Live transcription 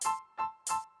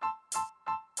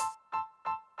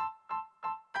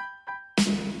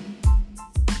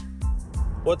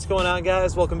What's going on,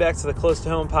 guys? Welcome back to the Close to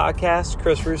Home podcast.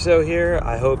 Chris Russo here.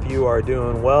 I hope you are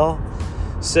doing well.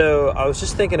 So I was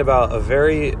just thinking about a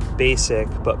very basic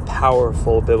but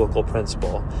powerful biblical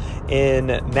principle. In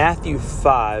Matthew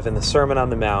 5, in the Sermon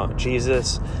on the Mount,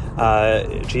 Jesus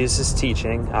is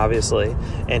teaching, obviously,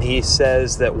 and he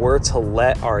says that we're to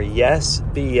let our yes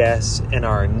be yes and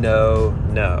our no,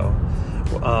 no.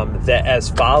 That as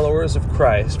followers of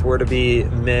Christ, we're to be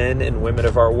men and women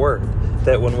of our word.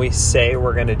 That when we say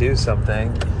we're going to do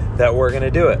something, that we're going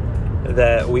to do it.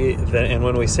 And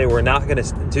when we say we're not going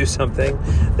to do something,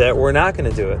 that we're not going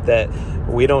to do it. That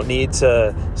we don't need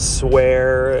to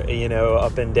swear,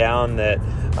 up and down that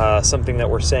something that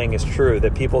we're saying is true.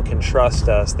 That people can trust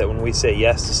us. That when we say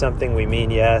yes to something, we mean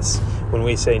yes. When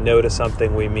we say no to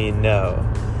something, we mean no.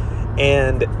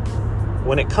 And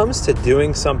when it comes to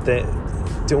doing something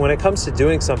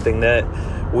that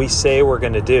we say we're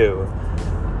going to do,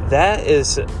 that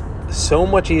is so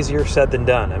much easier said than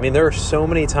done. I mean, there are so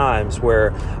many times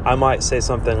where I might say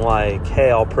something like, "Hey,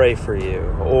 I'll pray for you,"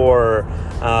 or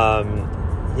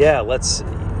let's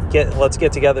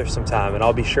get together sometime and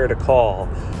I'll be sure to call,"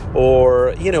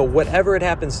 or whatever it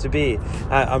happens to be.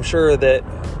 I'm sure that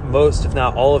most, if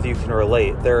not all of you, can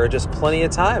relate. There are just plenty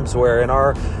of times where in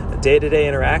our day-to-day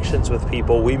interactions with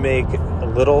people, we make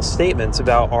little statements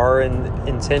about our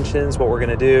intentions, what we're going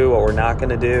to do, what we're not going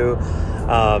to do.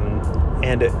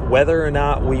 And whether or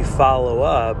not we follow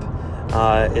up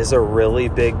is a really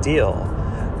big deal.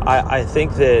 I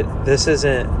think that this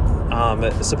isn't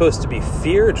supposed to be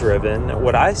fear-driven.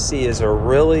 What I see is a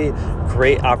really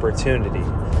great opportunity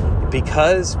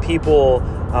because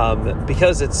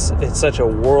it's such a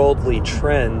worldly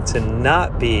trend to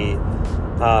not be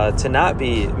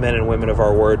men and women of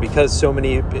our word, because so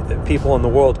many people in the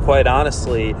world, quite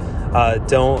honestly,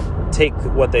 don't take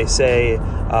what they say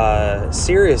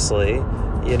seriously.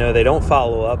 They don't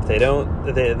follow up. They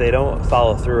don't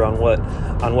follow through on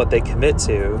what they commit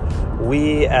to.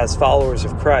 We, as followers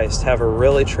of Christ, have a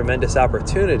really tremendous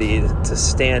opportunity to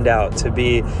stand out, to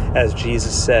be, as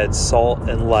Jesus said, salt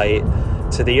and light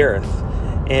to the earth.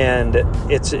 And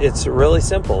it's really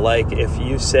simple. Like, if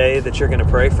you say that you're going to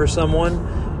pray for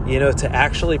someone, to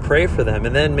actually pray for them,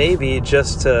 and then maybe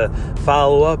just to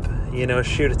follow up,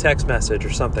 shoot a text message or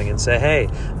something and say, "Hey,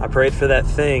 I prayed for that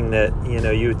thing that,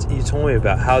 you told me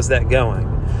about. How's that going?"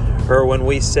 Or when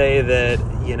we say that,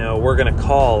 we're going to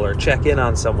call or check in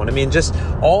on someone. I mean, just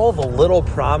all the little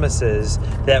promises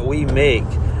that we make,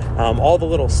 all the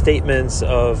little statements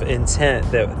of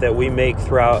intent that we make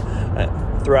throughout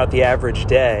the average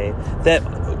day, that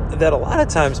a lot of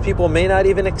times people may not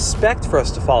even expect for us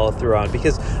to follow through on,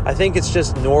 because I think it's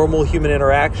just normal human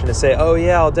interaction to say, "Oh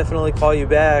yeah, I'll definitely call you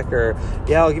back," or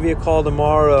 "Yeah, I'll give you a call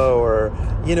tomorrow," or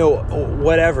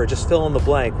whatever, just fill in the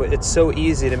blank. It's so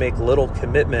easy to make little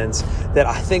commitments that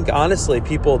I think honestly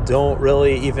people don't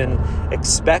really even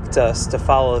expect us to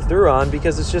follow through on,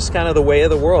 because it's just kind of the way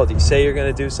of the world. You say you're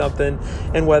going to do something,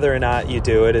 and whether or not you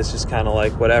do it is just kind of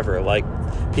like whatever. Like,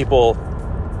 people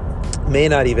may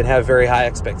not even have very high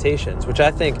expectations, which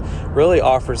I think really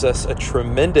offers us a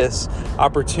tremendous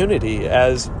opportunity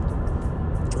as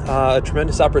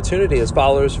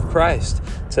followers of Christ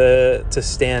to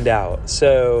stand out.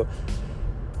 So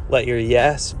let your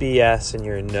yes be yes and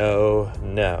your no,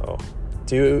 no.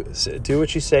 Do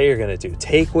what you say you're going to do.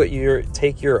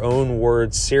 Take your own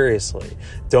words seriously.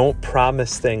 Don't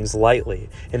promise things lightly.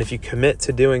 And if you commit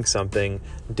to doing something,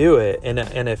 do it.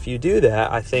 And if you do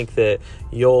that, I think that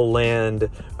you'll land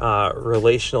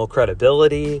relational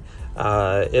credibility.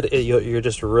 You're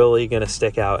just really going to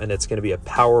stick out, and it's going to be a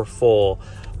powerful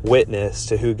witness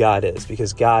to who God is,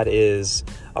 because God is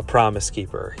a promise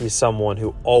keeper. He's someone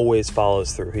who always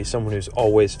follows through. He's someone who's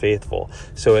always faithful.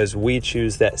 So as we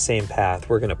choose that same path,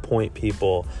 we're going to point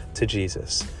people to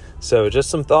Jesus. So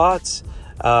just some thoughts.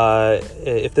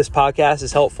 If this podcast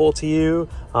is helpful to you,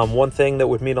 one thing that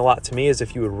would mean a lot to me is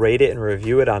if you would rate it and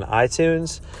review it on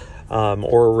iTunes.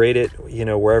 Or rate it,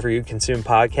 wherever you consume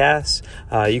podcasts.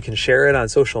 You can share it on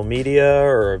social media,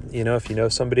 or, if you know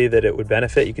somebody that it would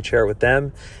benefit, you could share it with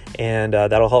them, and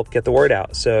that'll help get the word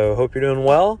out. So hope you're doing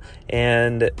well,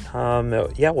 and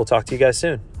we'll talk to you guys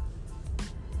soon.